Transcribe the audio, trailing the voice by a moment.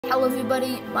Hello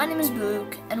everybody, my name is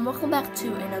Baruch, and welcome back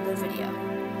to another video.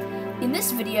 In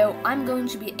this video, I'm going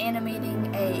to be animating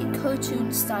a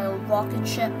cartoon-style rocket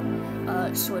ship,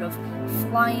 sort of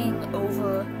flying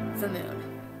over the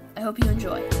moon. I hope you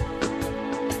enjoy.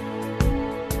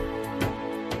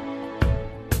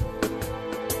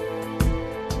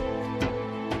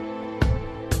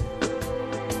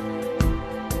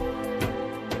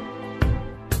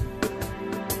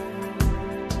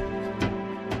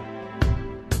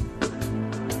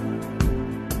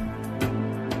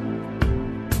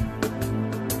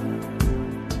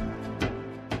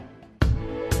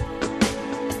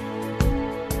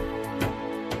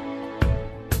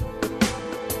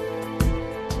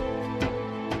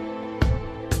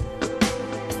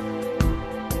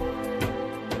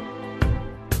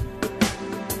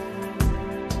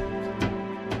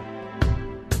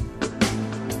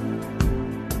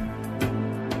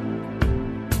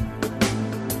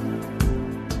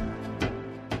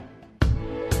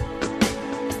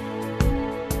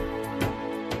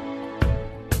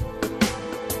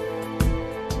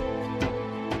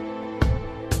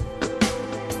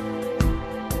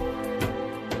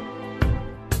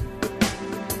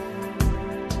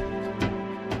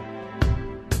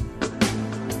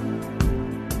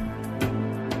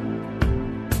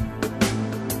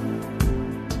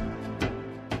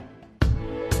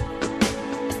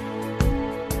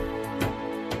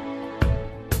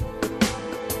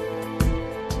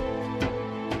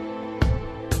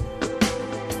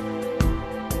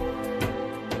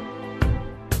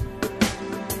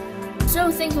 So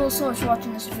thank you all so much for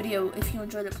watching this video. If you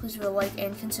enjoyed it, please leave a like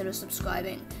and consider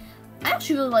subscribing. I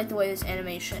actually really like the way this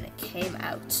animation came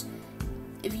out.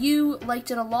 If you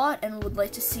liked it a lot and would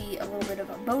like to see a little bit of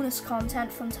a bonus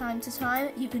content from time to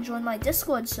time, you can join my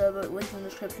Discord server, link in the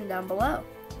description down below.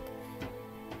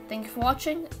 Thank you for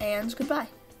watching, and goodbye.